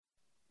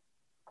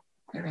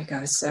There we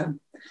go. So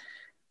I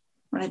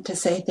wanted to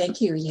say thank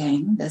you,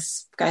 Yang.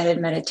 This guided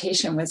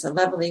meditation was a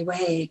lovely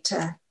way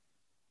to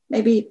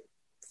maybe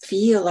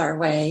feel our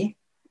way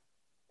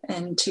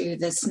into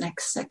this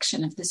next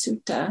section of the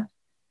sutta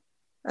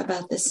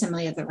about the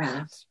simile of the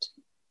raft.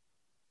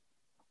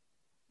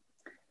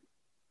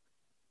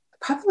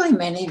 Probably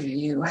many of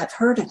you have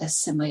heard of the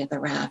simile of the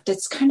raft.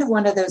 It's kind of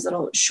one of those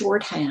little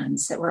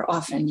shorthands that we're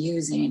often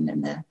using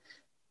in the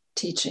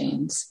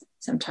teachings.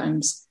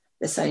 Sometimes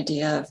this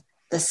idea of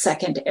the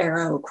second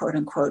arrow, quote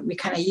unquote, we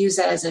kind of use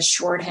that as a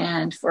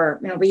shorthand for,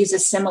 we use a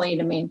simile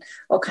to mean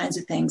all kinds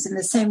of things. In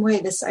the same way,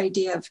 this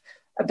idea of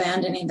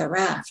abandoning the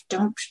raft,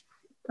 don't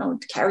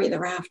carry the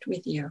raft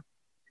with you.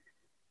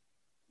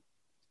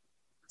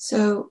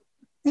 So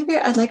maybe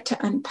I'd like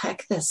to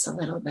unpack this a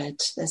little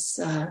bit, this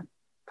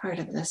part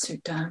of the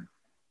sutta.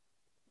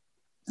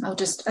 I'll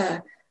just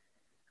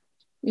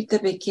read the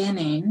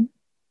beginning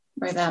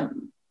where the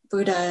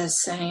Buddha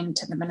is saying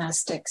to the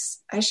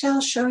monastics, I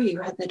shall show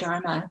you how the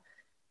Dharma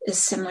is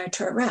similar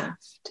to a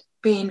raft,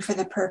 being for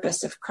the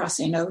purpose of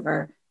crossing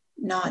over,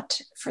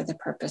 not for the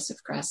purpose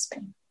of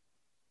grasping.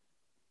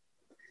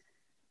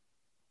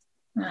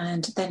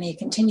 And then he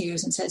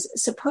continues and says,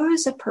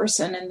 suppose a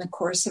person in the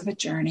course of a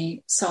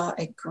journey saw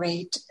a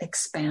great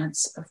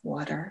expanse of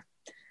water,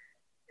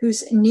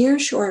 whose near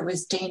shore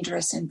was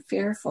dangerous and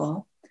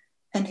fearful,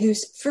 and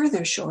whose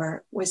further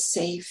shore was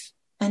safe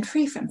and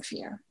free from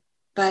fear.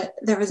 But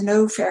there was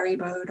no ferry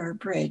boat or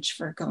bridge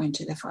for going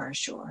to the far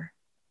shore.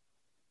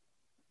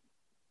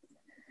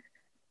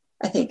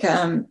 I think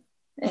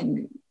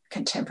in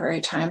contemporary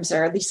times,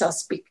 or at least I'll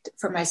speak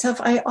for myself,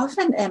 I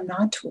often am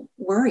not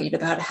worried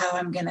about how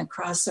I'm going to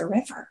cross a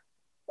river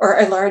or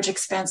a large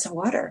expanse of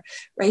water,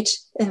 right?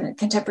 In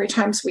contemporary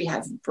times, we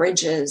have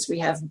bridges, we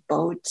have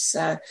boats.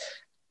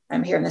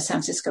 I'm here in the San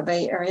Francisco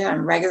Bay Area.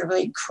 I'm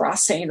regularly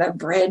crossing the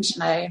bridge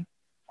and I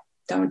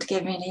don't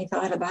give any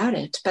thought about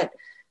it. But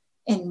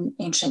in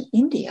ancient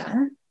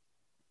India,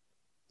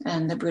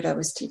 and the Buddha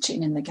was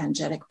teaching in the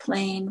Gangetic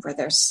Plain, where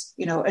there's,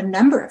 a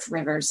number of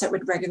rivers that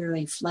would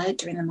regularly flood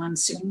during the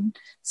monsoon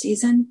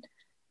season.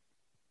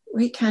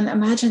 We can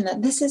imagine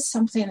that this is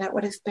something that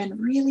would have been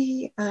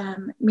really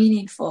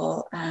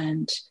meaningful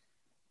and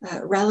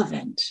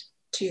relevant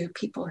to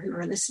people who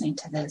were listening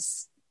to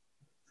this.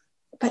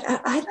 But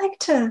I'd like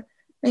to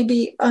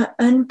maybe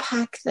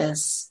unpack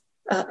this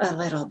a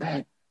little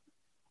bit.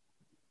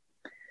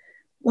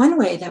 One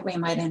way that we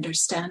might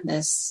understand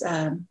this,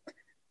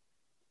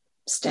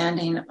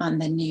 standing on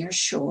the near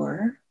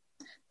shore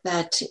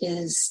that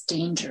is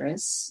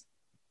dangerous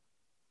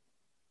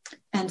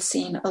and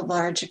seeing a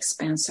large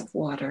expanse of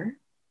water.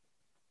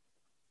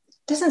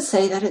 It doesn't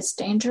say that it's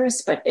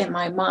dangerous, but in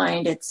my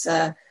mind, it's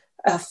a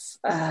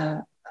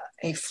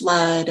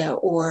flood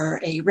or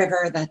a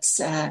river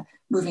that's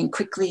moving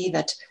quickly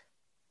that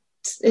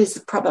is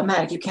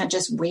problematic. You can't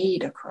just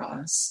wade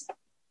across.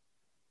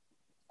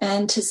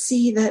 And to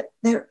see that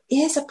there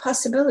is a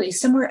possibility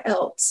somewhere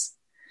else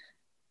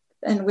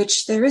in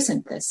which there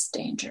isn't this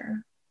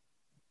danger.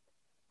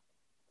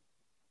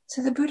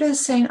 So the Buddha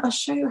is saying, I'll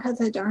show you how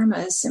the Dharma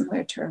is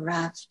similar to a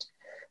raft.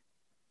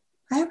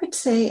 I would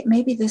say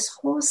maybe this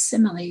whole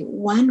simile,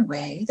 one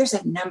way, there's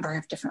a number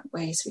of different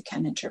ways we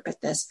can interpret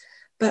this,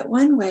 but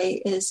one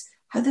way is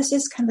how this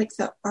is kind of like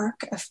the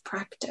arc of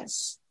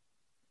practice.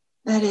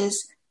 That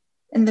is,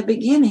 in the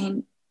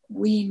beginning,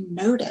 we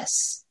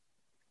notice,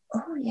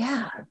 oh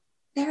yeah,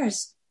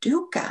 there's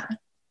dukkha.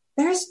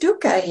 There's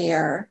dukkha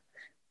here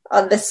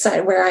on this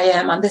side where I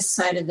am, on this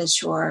side of the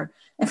shore.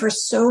 And for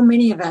so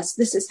many of us,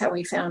 this is how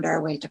we found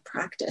our way to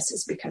practice,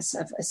 is because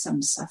of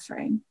some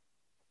suffering.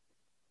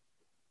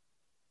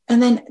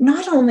 And then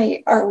not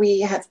only are we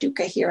have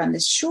dukkha here on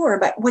this shore,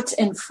 but what's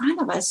in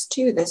front of us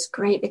too, this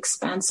great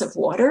expanse of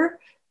water,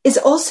 is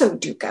also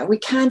dukkha. We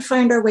can't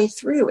find our way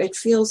through. It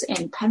feels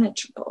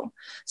impenetrable.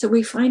 So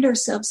we find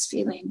ourselves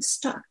feeling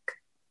stuck.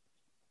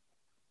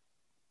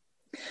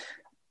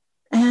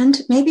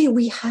 And maybe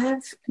we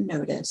have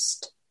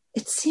noticed,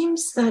 it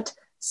seems that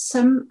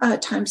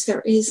sometimes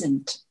there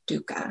isn't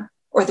dukkha,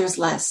 or there's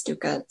less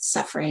dukkha,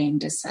 suffering,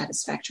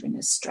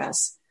 dissatisfactoriness,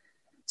 stress.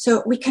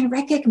 So we can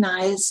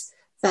recognize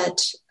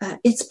that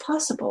it's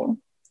possible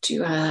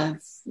to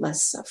have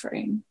less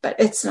suffering, but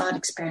it's not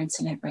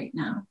experiencing it right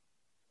now.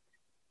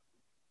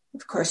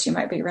 Of course, you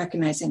might be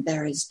recognizing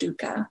there is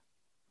dukkha,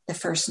 the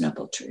first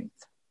noble truth.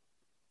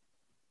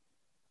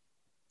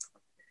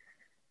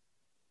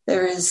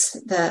 There is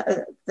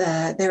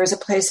there is a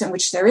place in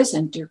which there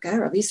isn't dukkha,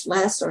 or at least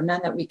less or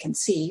none that we can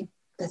see,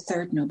 the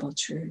third noble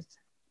truth.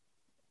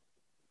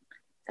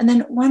 And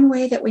then one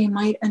way that we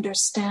might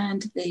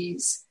understand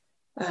this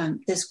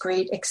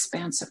great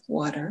expanse of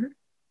water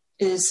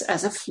is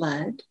as a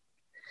flood.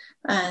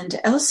 And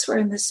elsewhere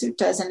in the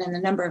suttas and in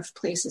a number of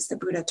places, the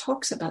Buddha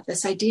talks about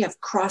this idea of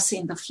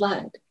crossing the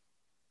flood.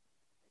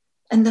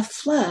 And the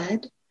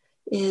flood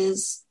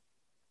is,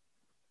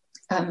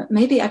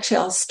 maybe actually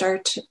I'll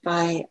start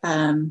by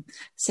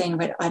saying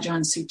what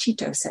Ajahn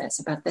Sucitto says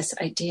about this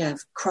idea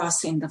of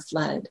crossing the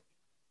flood.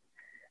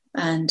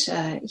 And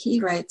he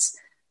writes,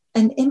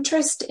 An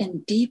interest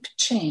in deep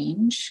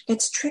change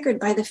gets triggered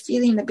by the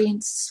feeling of being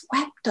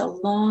swept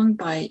along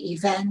by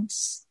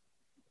events,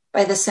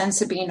 by the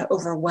sense of being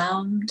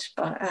overwhelmed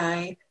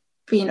by,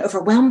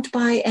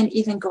 and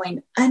even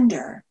going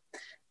under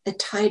a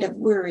tide of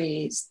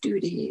worries,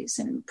 duties,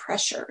 and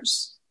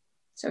pressures.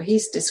 So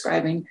he's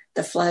describing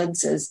the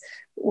floods as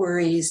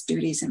worries,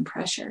 duties, and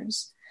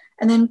pressures.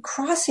 And then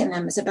crossing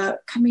them is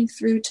about coming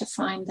through to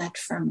find that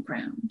firm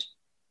ground.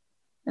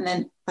 And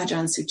then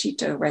Ajahn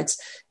Sucitto writes,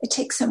 it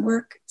takes some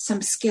work,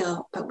 some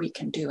skill, but we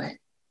can do it.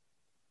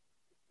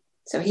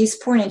 So he's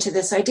pointing to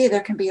this idea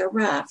there can be a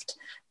raft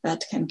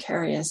that can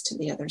carry us to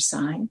the other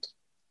side.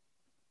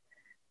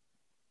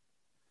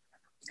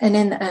 And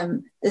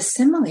in the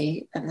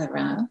simile of the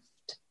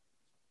raft,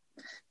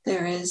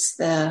 there is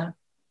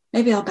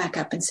maybe I'll back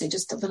up and say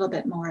just a little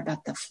bit more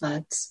about the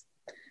floods.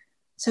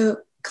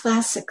 So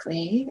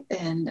classically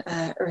in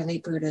early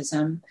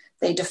Buddhism,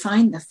 they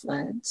define the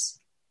floods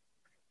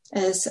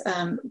as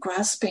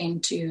grasping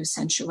to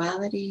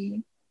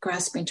sensuality,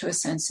 grasping to a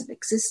sense of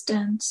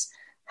existence,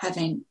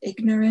 having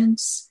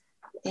ignorance,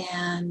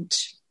 and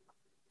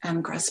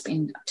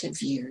grasping to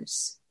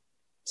views.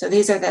 So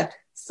these are the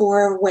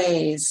 4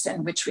 ways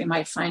in which we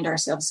might find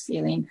ourselves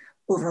feeling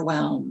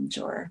overwhelmed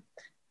or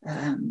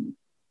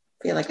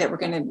feel like that we're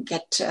going to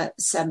get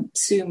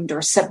subsumed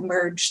or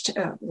submerged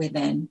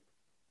within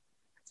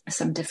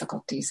some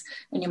difficulties.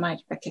 And you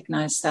might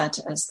recognize that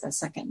as the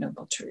second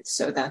noble truth.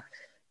 So the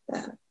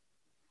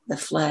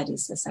flood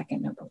is the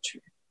second noble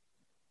truth.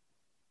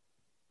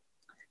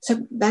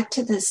 So back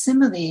to the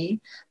simile,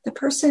 the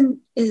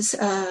person is,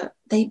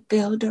 they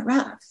build a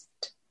raft.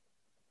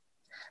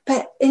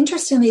 But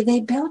interestingly, they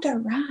build a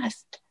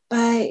raft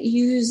by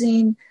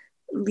using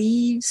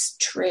leaves,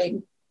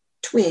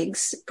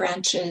 twigs,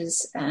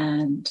 branches,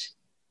 and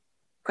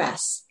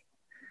grass.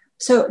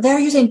 So they're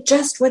using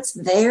just what's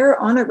there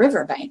on a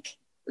riverbank.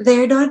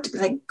 They're not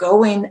like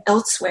going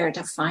elsewhere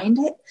to find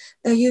it.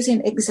 They're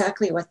using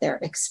exactly what their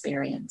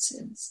experience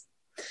is.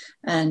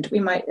 And we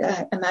might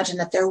imagine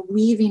that they're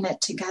weaving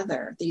it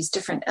together, these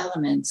different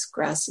elements,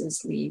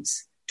 grasses,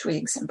 leaves,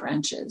 twigs, and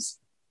branches.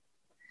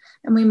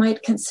 And we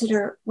might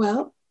consider,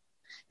 well,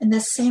 in the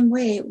same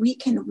way, we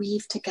can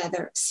weave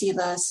together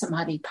sila,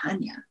 samadhi,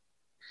 panya,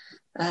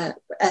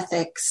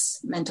 ethics,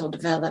 mental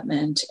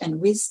development,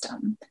 and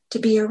wisdom to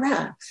be a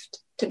raft,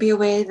 to be a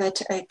way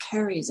that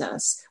carries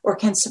us or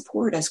can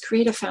support us,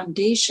 create a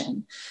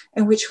foundation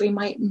in which we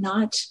might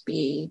not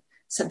be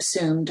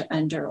subsumed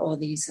under all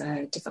these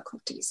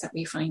difficulties that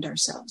we find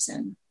ourselves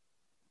in.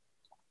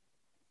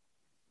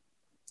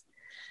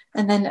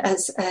 And then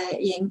as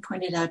Ying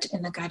pointed out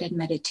in the guided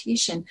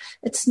meditation,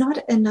 it's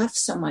not enough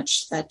so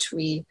much that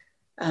we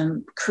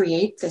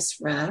create this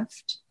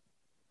raft.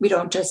 We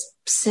don't just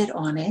sit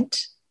on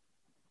it.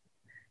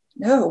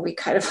 No, we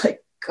kind of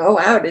like go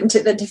out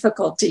into the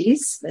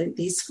difficulties,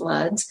 these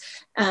floods,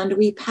 and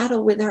we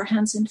paddle with our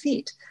hands and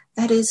feet.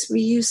 That is,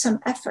 we use some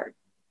effort.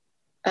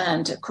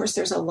 And of course,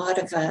 there's a lot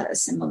of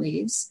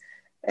similes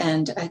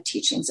and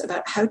teachings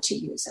about how to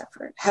use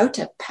effort, how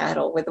to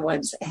paddle with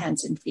one's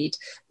hands and feet,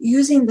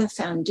 using the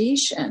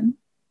foundation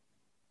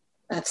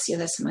of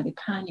Sila Samadhi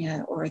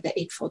Panya, or the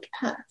Eightfold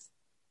Path,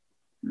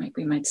 like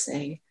we might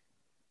say.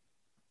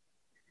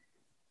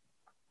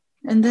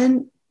 And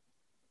then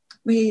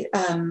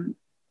then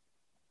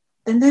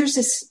there's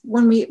this,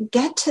 when we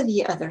get to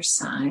the other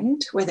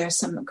side, where there's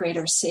some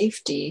greater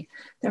safety,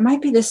 there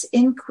might be this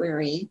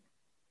inquiry,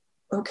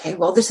 okay,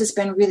 well, this has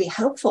been really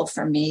helpful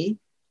for me,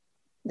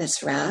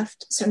 this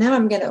raft. So now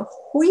I'm going to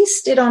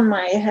hoist it on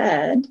my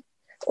head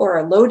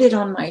or load it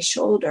on my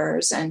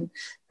shoulders and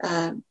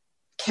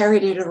carry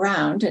it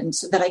around, and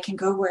so that I can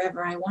go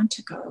wherever I want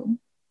to go.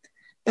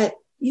 But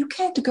you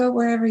can't go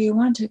wherever you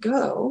want to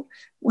go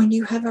when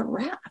you have a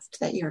raft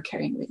that you're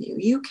carrying with you.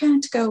 You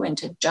can't go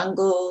into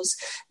jungles.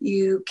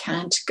 You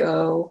can't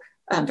go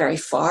very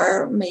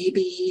far,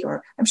 maybe,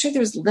 or I'm sure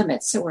there's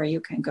limits to where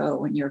you can go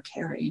when you're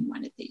carrying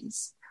one of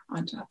these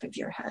on top of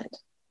your head.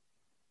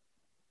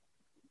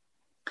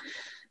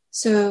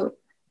 So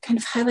kind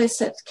of highlights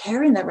that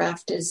carrying the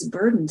raft is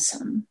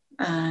burdensome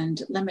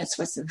and limits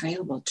what's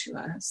available to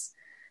us.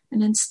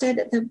 And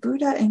instead, the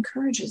Buddha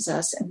encourages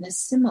us in this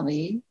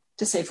simile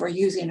to say, if we're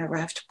using a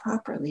raft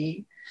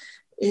properly,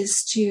 I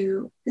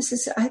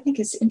think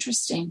it's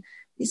interesting.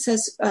 He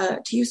says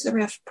to use the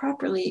raft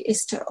properly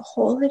is to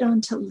hold it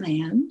onto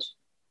land.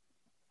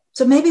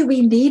 So maybe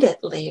we need it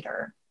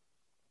later.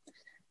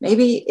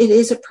 Maybe it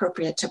is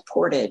appropriate to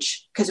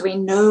portage because we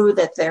know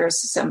that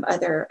there's some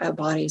other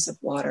bodies of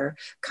water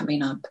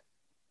coming up.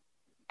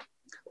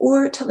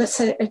 Or to let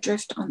it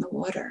adrift on the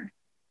water.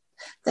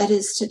 That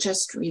is to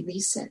just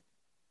release it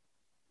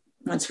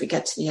once we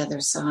get to the other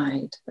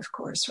side, of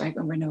course, right?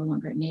 When we're no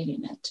longer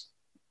needing it.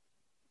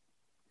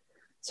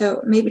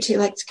 So maybe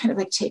to kind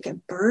of take a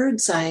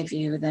bird's eye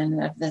view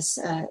then of this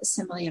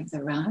simile of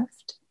the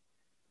raft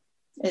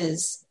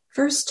is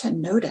first to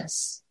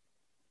notice.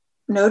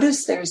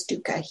 Notice there's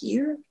dukkha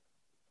here.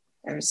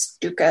 There's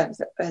dukkha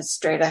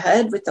straight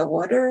ahead with the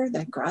water,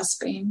 the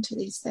grasping to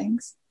these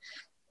things.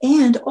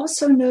 And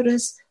also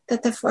notice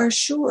that the far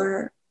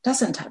shore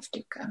doesn't have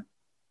dukkha.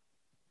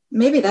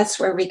 Maybe that's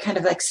where we kind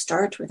of like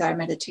start with our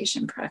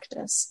meditation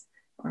practice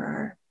or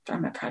our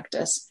Dharma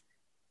practice.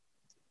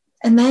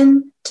 And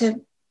then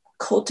to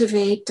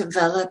cultivate,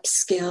 develop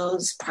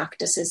skills,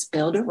 practices,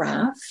 build a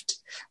raft,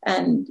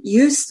 and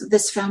use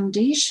this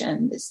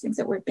foundation, these things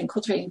that we've been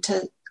cultivating,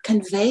 to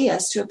convey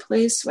us to a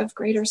place of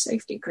greater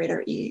safety,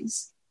 greater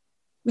ease,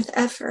 with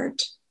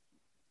effort.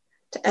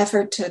 To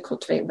effort to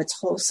cultivate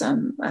what's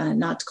wholesome,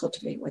 not to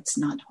cultivate what's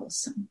not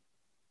wholesome.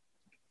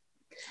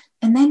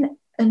 And then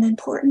an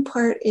important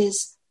part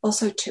is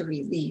also to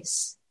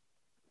release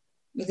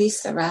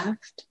the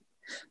raft.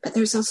 But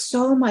there's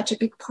so much, a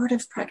big part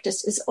of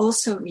practice is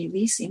also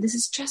releasing. This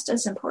is just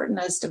as important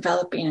as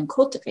developing and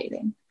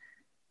cultivating.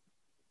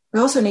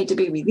 We also need to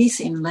be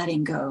releasing,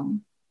 letting go.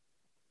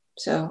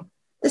 So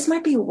this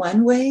might be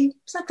one way,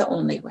 it's not the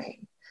only way.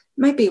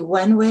 It might be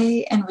one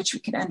way in which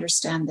we can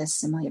understand this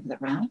simile of the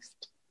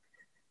raft.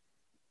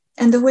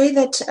 And the way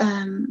that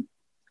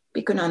Bhikkhu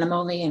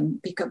Nanamoli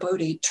and Bhikkhu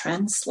Bodhi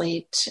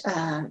translate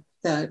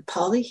the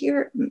Pali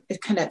here,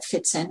 it kind of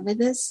fits in with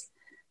this.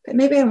 But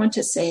maybe I want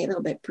to say a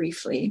little bit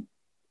briefly.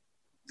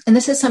 And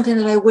this is something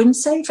that I wouldn't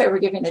say if I were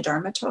giving a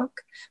Dharma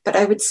talk, but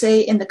I would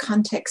say in the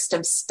context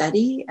of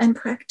study and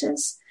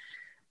practice,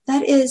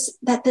 that is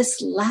that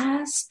this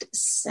last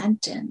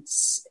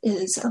sentence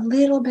is a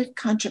little bit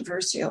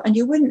controversial. And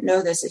you wouldn't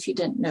know this if you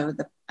didn't know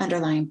the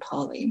underlying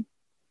Pali.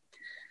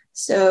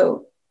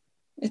 So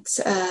it's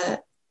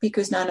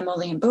Bhikkhus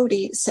Nanamoli and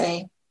Bodhi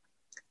say,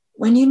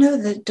 when you know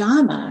the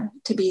Dhamma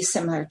to be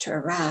similar to a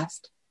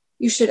raft,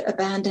 you should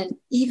abandon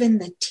even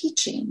the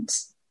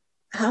teachings,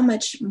 how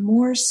much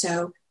more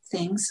so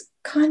things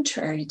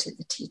contrary to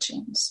the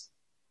teachings.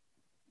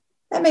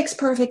 That makes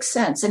perfect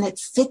sense, and it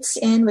fits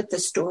in with the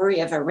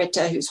story of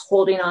Arita who's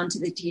holding on to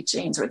the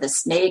teachings, or the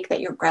snake that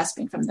you're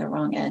grasping from the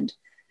wrong end.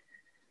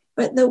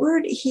 But the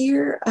word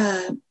here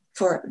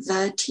for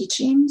the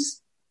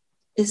teachings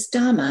is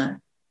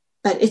Dhamma,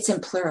 but it's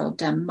in plural,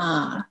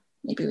 Dhamma,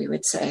 maybe we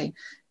would say.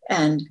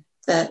 And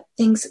the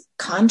things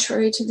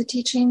contrary to the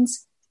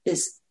teachings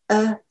is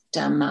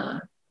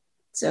Dhamma.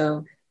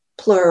 So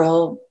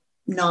plural,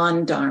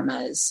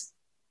 non-dharmas.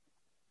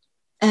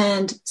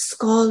 And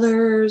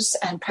scholars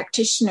and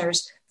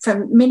practitioners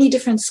from many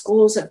different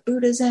schools of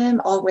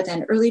Buddhism, all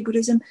within early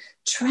Buddhism,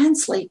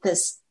 translate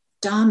this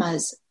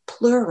Dhammas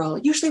plural.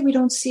 Usually we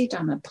don't see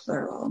Dhamma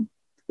plural.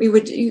 We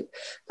would do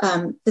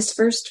this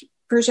first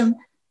version,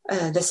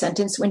 the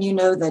sentence, when you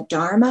know the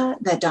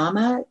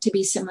Dhamma to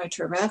be similar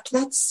to a raft,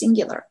 that's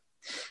singular.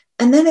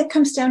 And then it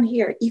comes down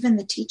here, even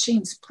the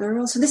teachings,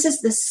 plural. So this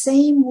is the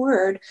same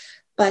word,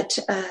 but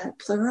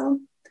plural.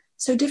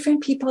 So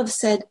different people have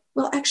said,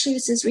 well, actually,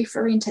 this is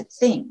referring to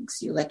things.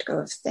 You let go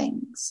of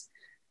things.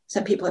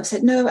 Some people have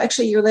said, no,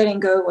 actually, you're letting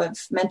go of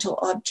mental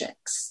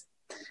objects.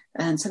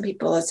 And some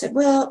people have said,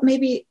 well,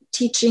 maybe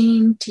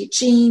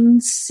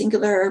teachings,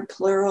 singular,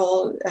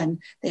 plural,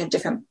 and they have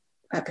different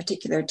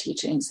particular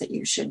teachings that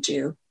you should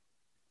do.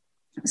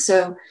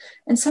 So,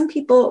 and some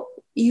people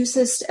use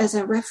this as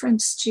a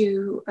reference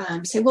to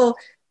say, well,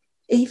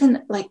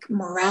 even like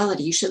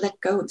morality, you should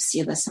let go of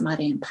sila,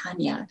 samadhi, and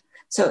panya.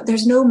 So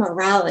there's no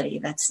morality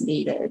that's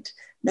needed,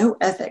 no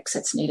ethics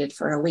that's needed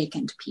for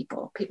awakened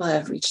people. People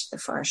have reached the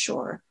far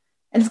shore.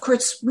 And of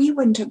course, we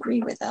wouldn't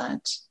agree with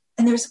that.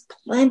 And there's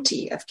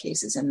plenty of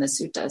cases in the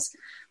suttas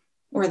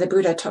where the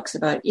Buddha talks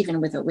about,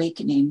 even with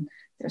awakening,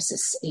 there's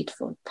this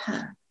eightfold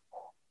path.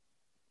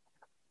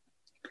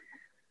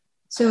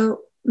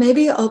 So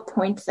maybe I'll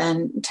point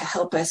then to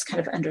help us kind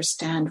of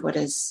understand what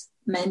is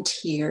meant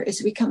here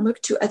is we can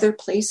look to other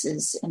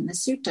places in the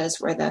suttas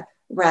where the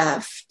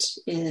raft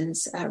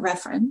is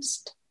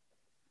referenced.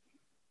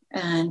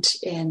 And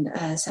in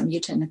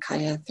Samyutta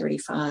Nikaya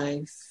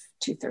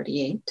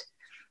 35-38,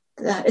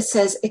 it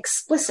says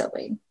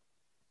explicitly,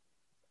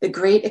 the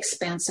great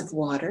expanse of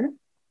water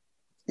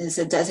is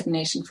a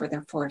designation for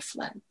the four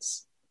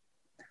floods.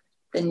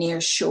 The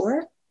near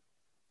shore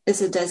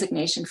is a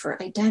designation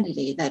for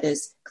identity, that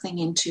is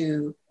clinging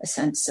to a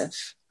sense of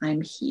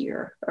I'm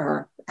here,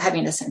 or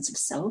having a sense of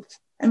self.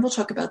 And we'll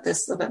talk about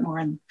this a little bit more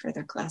in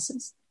further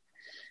classes.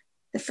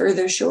 The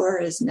further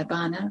shore is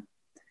Nibbana.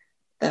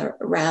 The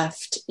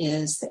raft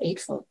is the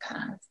Eightfold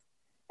Path.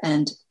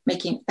 And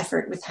making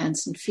effort with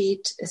hands and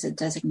feet is a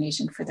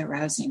designation for the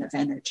rousing of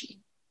energy.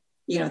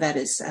 You know, that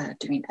is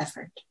doing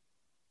effort.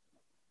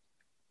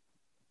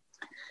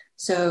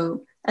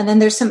 So, and then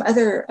there's some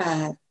other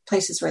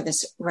places where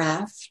this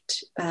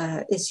raft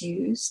is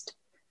used.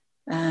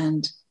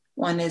 And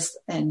one is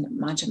in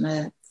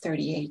Majjhima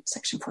 38,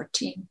 section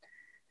 14.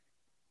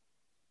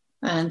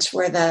 And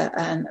where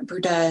the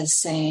Buddha is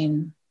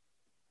saying,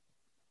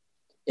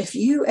 if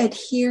you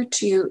adhere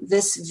to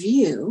this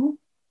view,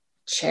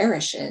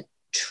 cherish it,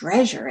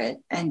 treasure it,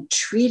 and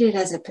treat it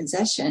as a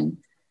possession,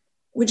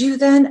 would you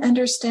then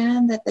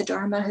understand that the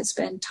Dharma has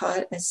been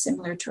taught as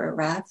similar to a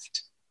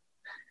raft,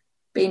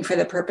 being for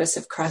the purpose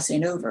of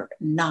crossing over,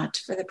 not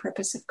for the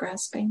purpose of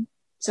grasping?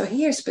 So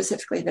here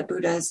specifically, the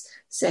Buddha is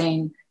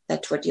saying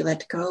that what you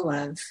let go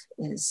of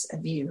is a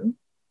view.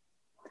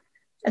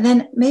 And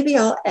then maybe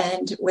I'll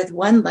end with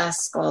one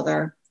last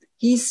scholar.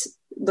 He's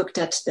looked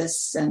at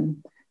this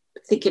and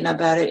thinking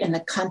about it in the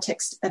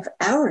context of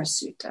our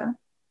sutta,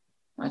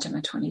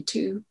 Majjhima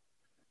 22,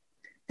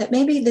 that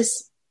maybe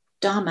this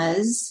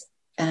dhammas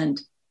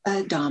and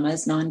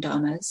adhammas,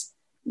 non-dhammas,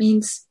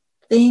 means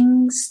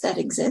things that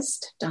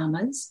exist,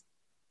 dhammas,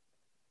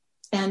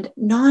 and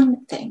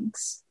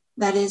non-things,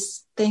 that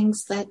is,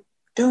 things that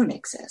don't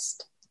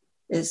exist,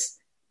 is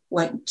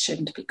what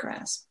shouldn't be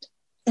grasped.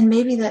 And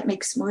maybe that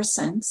makes more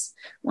sense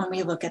when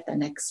we look at the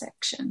next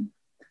section,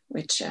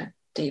 which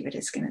David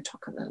is going to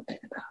talk a little bit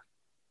about.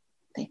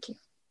 Thank you.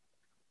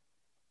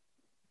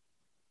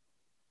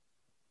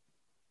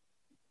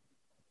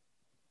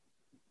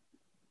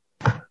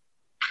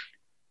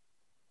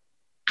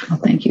 Well,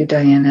 thank you,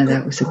 Diana.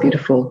 That was a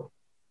beautiful...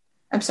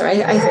 I'm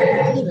sorry,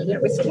 I did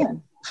it with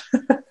Kim.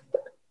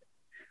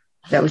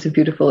 That was a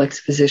beautiful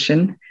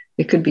exposition.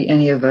 It could be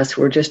any of us.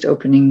 We're just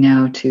opening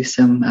now to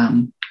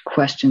some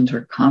questions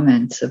or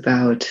comments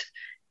about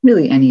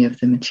really any of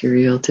the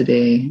material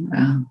today.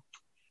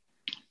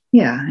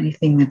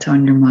 Anything that's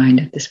on your mind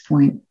at this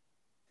point.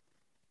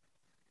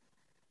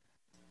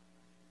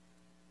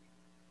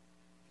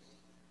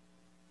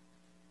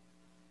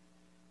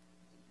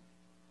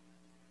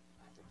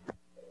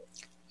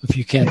 If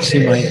you can't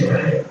see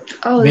my...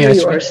 Oh, there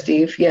you are,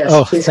 Steve.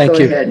 Yes, please thank go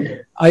you.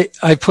 ahead.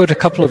 I put a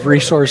couple of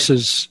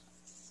resources,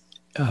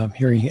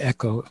 hearing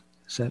echo,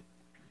 is that?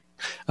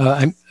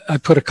 I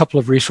put a couple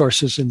of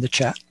resources in the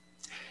chat.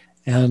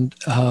 And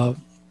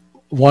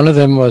one of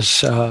them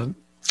was a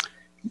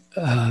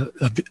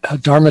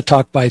Dharma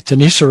talk by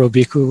Tanisaro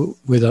Bhikkhu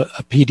with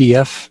a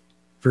PDF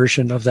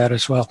version of that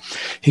as well.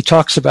 He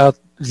talks about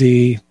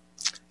the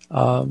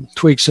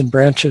twigs and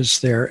branches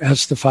there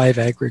as the five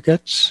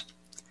aggregates,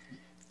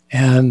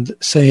 and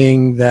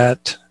saying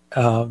that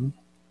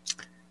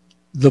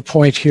the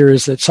point here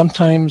is that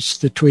sometimes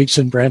the twigs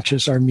and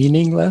branches are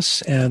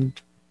meaningless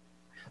and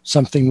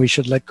something we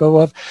should let go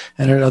of,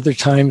 and at other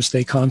times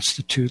they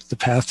constitute the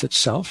path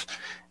itself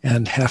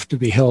and have to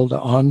be held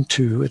on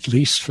to, at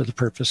least for the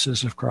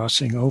purposes of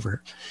crossing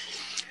over.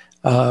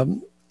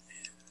 And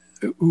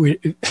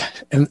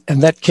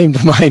that came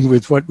to mind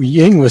with what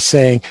Ying was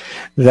saying,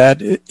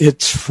 that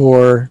it's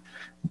for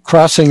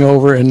crossing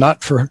over and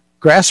not for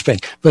grasping.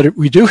 But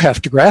we do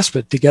have to grasp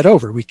it to get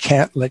over. We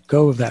can't let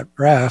go of that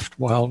raft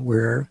while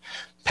we're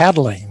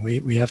paddling.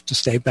 We have to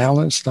stay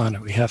balanced on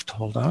it. We have to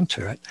hold on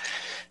to it.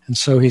 And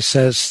so he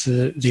says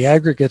the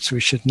aggregates,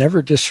 we should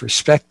never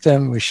disrespect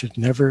them. We should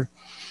never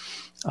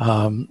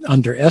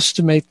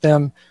underestimate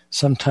them.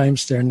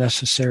 Sometimes they're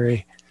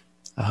necessary.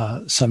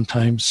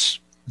 Sometimes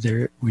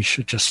we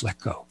should just let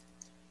go.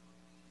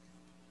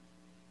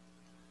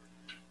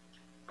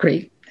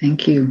 Great.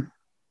 Thank you.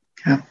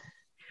 Yeah.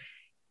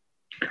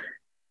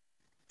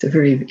 It's a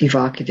very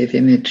evocative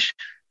image.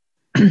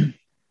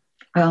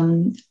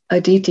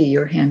 Aditi,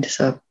 your hand is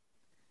up.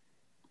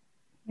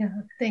 Yeah,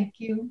 thank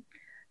you.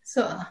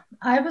 So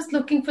I was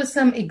looking for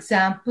some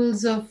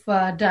examples of,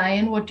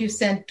 Diane, what you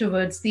sent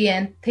towards the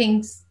end,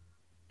 things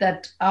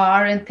that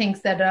are and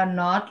things that are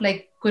not.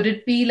 Like, could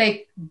it be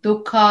like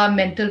dukkha,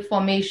 mental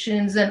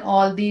formations, and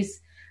all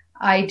these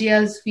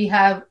ideas we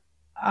have,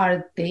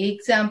 are they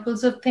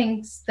examples of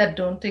things that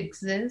don't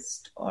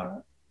exist?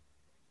 Or...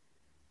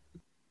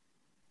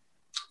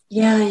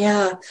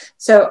 Yeah.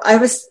 So I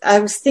was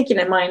thinking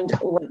in mind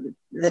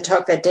the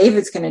talk that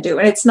David's going to do,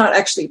 and it's not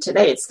actually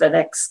today; it's the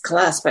next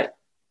class. But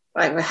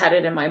I had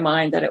it in my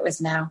mind that it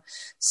was now.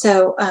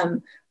 So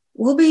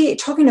we'll be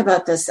talking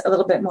about this a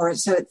little bit more.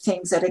 So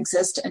things that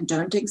exist and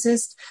don't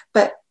exist.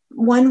 But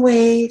one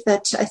way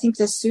that I think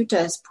this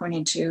sutta is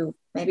pointing to,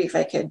 maybe if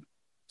I could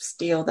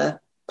steal the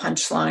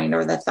punchline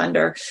or the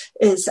thunder,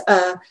 is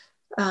a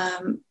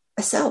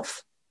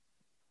self.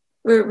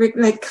 We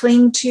like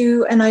cling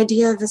to an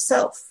idea of a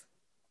self.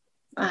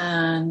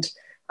 And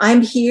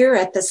I'm here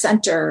at the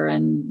center,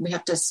 and we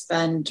have to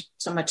spend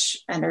so much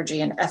energy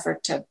and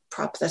effort to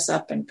prop this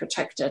up and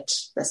protect it,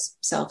 this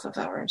self of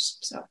ours.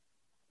 So,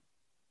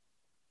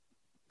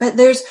 but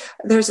there's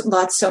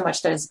so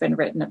much that has been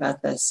written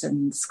about this,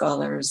 and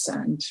scholars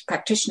and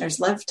practitioners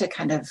love to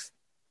kind of,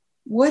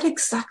 what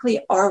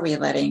exactly are we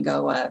letting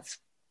go of?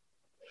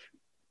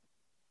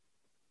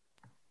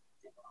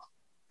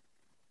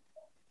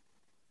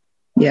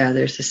 Yeah,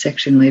 there's a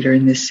section later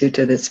in this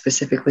sutta that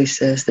specifically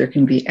says there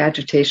can be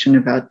agitation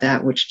about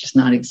that which does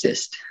not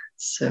exist.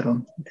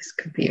 So this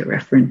could be a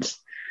reference.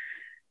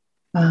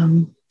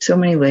 So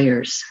many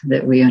layers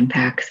that we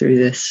unpack through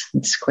this.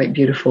 It's quite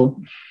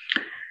beautiful.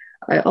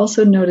 I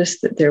also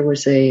noticed that there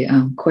was a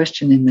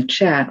question in the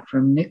chat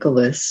from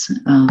Nicholas.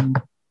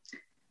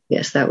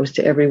 Yes, that was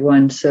to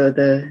everyone. So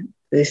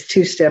these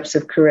 2 steps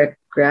of correct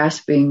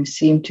grasping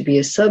seem to be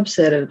a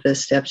subset of the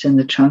steps in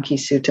the Chanki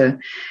Sutta.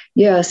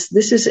 Yes,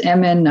 this is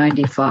MN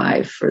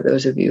 95 for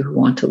those of you who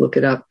want to look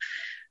it up.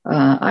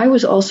 I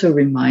was also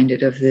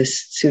reminded of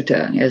this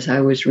sutta as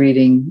I was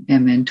reading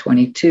MN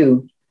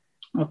 22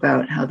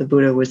 about how the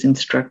Buddha was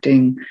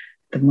instructing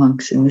the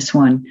monks in this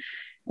one.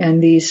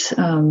 And these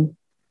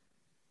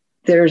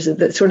there's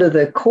sort of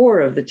the core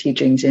of the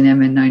teachings in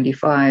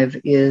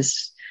MN95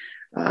 is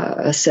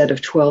a set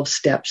of 12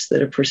 steps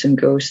that a person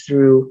goes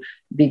through,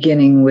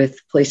 beginning with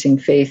placing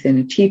faith in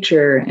a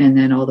teacher and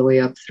then all the way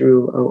up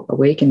through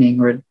awakening,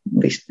 or at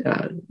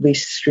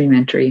least stream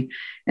entry.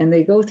 And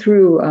they go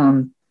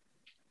through,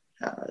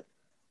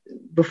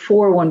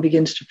 before one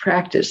begins to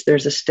practice,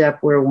 there's a step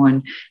where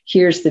one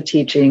hears the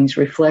teachings,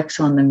 reflects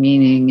on the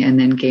meaning, and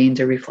then gains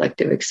a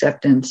reflective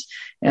acceptance.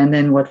 And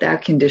then what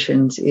that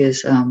conditions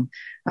is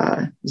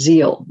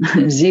zeal.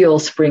 Zeal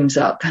springs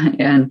up,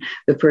 and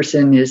the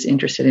person is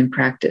interested in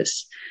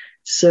practice.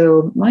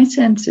 So my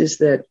sense is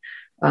that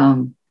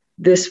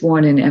this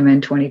one in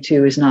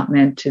MN22 is not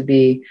meant to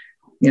be,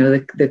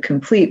 the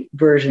complete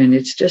version.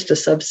 It's just a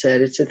subset.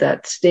 It's at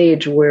that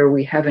stage where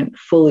we haven't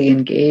fully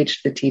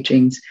engaged the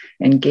teachings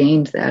and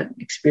gained that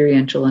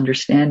experiential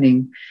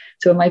understanding.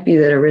 So it might be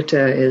that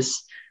Arita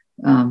is,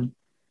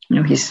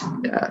 he's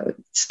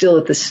still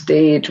at the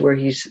stage where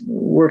he's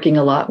working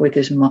a lot with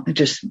his mind,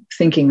 just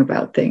thinking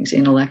about things,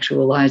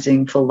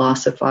 intellectualizing,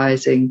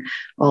 philosophizing,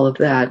 all of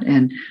that.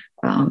 And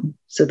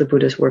so the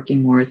Buddha's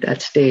working more at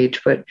that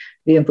stage. But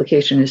the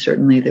implication is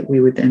certainly that we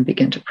would then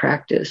begin to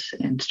practice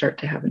and start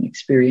to have an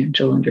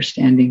experiential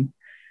understanding.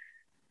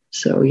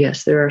 So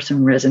yes, there are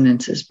some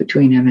resonances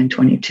between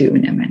MN22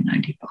 and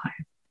MN95.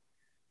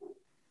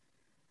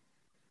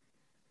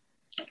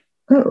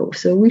 Oh,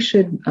 so we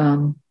should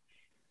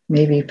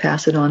maybe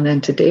pass it on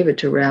then to David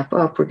to wrap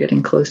up. We're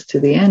getting close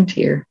to the end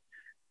here.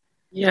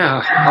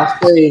 Yeah,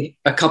 I'll say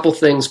a couple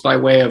things by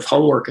way of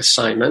homework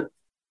assignment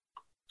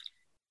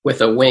with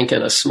a wink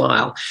and a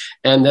smile,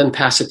 and then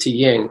pass it to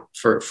Ying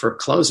for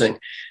closing.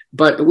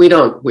 But we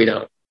don't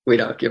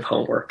give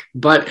homework.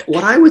 But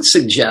what I would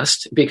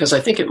suggest, because I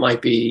think it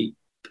might be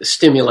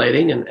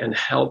stimulating and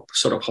help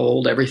sort of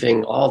hold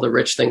everything, all the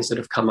rich things that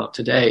have come up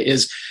today,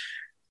 is,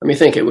 let me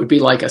think, it would be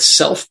like a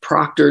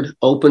self-proctored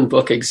open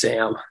book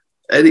exam.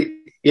 And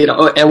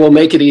we'll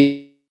make it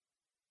easy.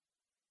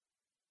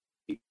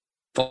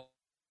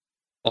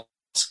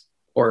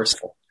 Or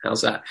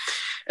how's that?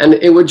 And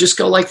it would just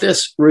go like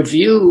this: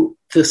 review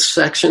the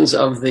sections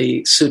of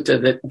the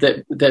sutta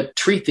that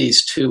treat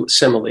these two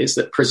similes,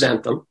 that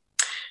present them.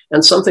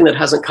 And something that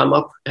hasn't come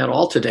up at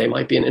all today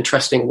might be an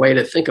interesting way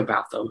to think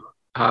about them,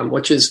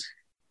 which is,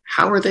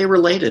 how are they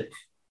related?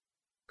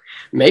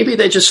 Maybe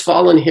they just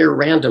fall in here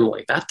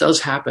randomly. That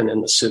does happen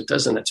in the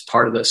suttas, and it's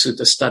part of the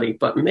sutta study.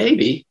 But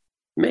maybe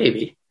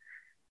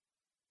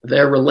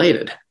they're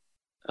related.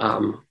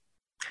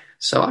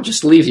 So I'll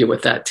just leave you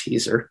with that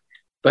teaser.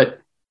 But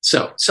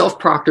so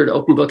self-proctored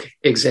open book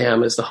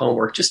exam is the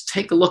homework. Just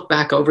take a look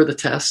back over the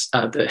tests,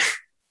 the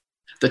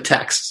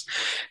texts,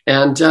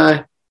 and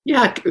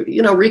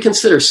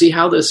reconsider, see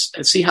how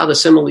the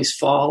similes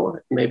fall.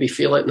 Maybe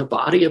feel it in the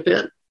body a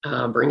bit.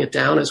 Bring it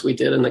down as we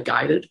did in the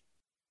guided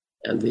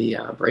and the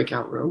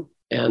breakout room.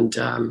 And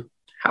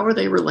how are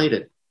they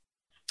related?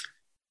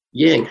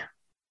 Ying.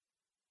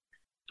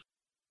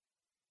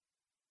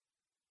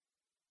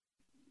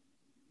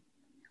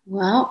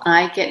 Well,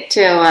 I get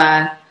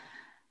to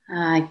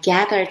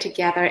gather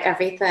together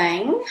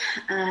everything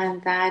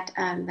that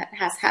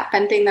has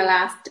happened in the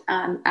last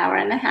hour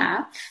and a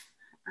half.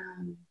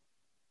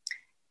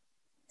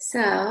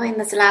 So in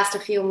this last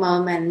few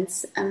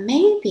moments,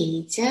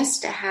 maybe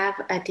just have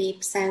a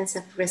deep sense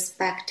of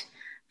respect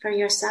for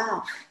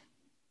yourself,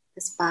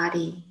 this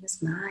body,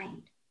 this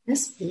mind,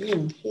 this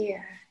being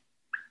here.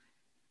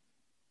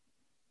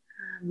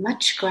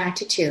 Much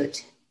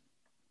gratitude.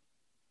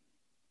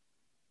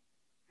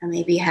 And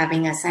maybe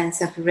having a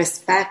sense of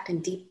respect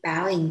and deep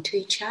bowing to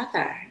each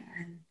other.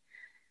 And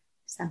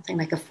something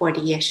like a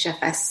 40-ish of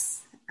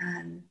us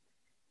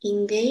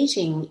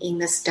engaging in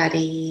the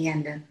study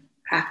and the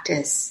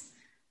practice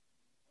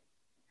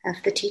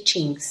of the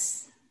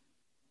teachings.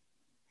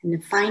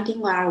 And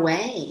finding our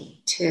way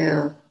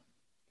to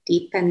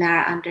deepen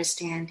our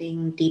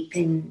understanding,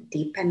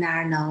 deepen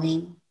our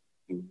knowing,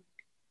 and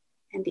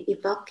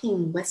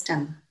evoking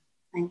wisdom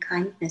and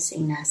kindness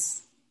in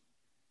us.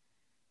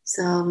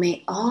 So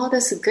may all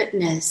this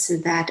goodness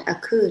that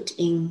occurred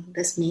in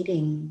this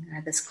meeting,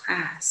 or this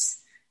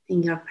class,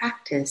 in your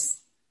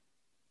practice,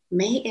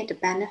 may it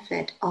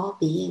benefit all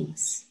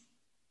beings.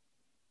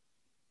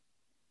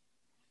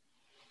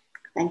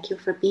 Thank you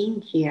for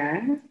being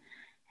here.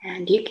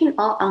 And you can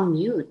all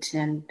unmute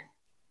and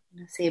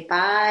say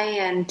bye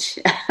and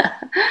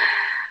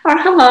or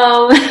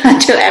hello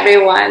to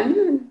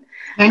everyone.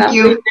 Thank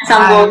you.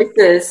 Some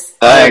voices.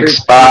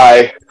 Thanks.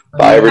 Bye.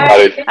 Bye,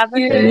 everybody. Have a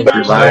good day.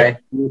 Bye.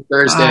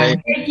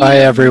 Thursday. Bye,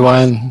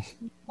 everyone. See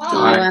you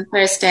on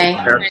Thursday.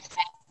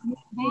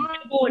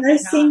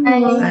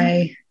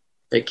 Bye.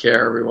 Take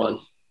care, everyone.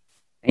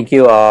 Thank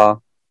you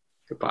all.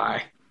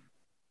 Goodbye.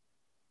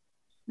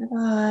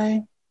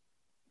 Bye.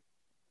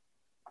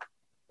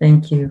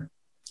 Thank you.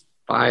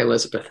 Bye,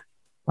 Elizabeth.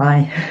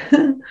 Bye.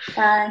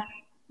 Bye.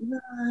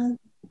 Bye.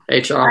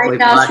 Hey, Charlie.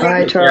 Bye,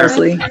 Charlie. Bye,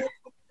 Charlie.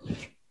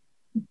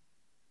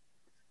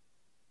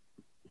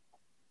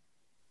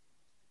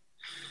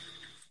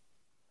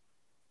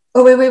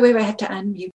 Oh, wait. I have to unmute.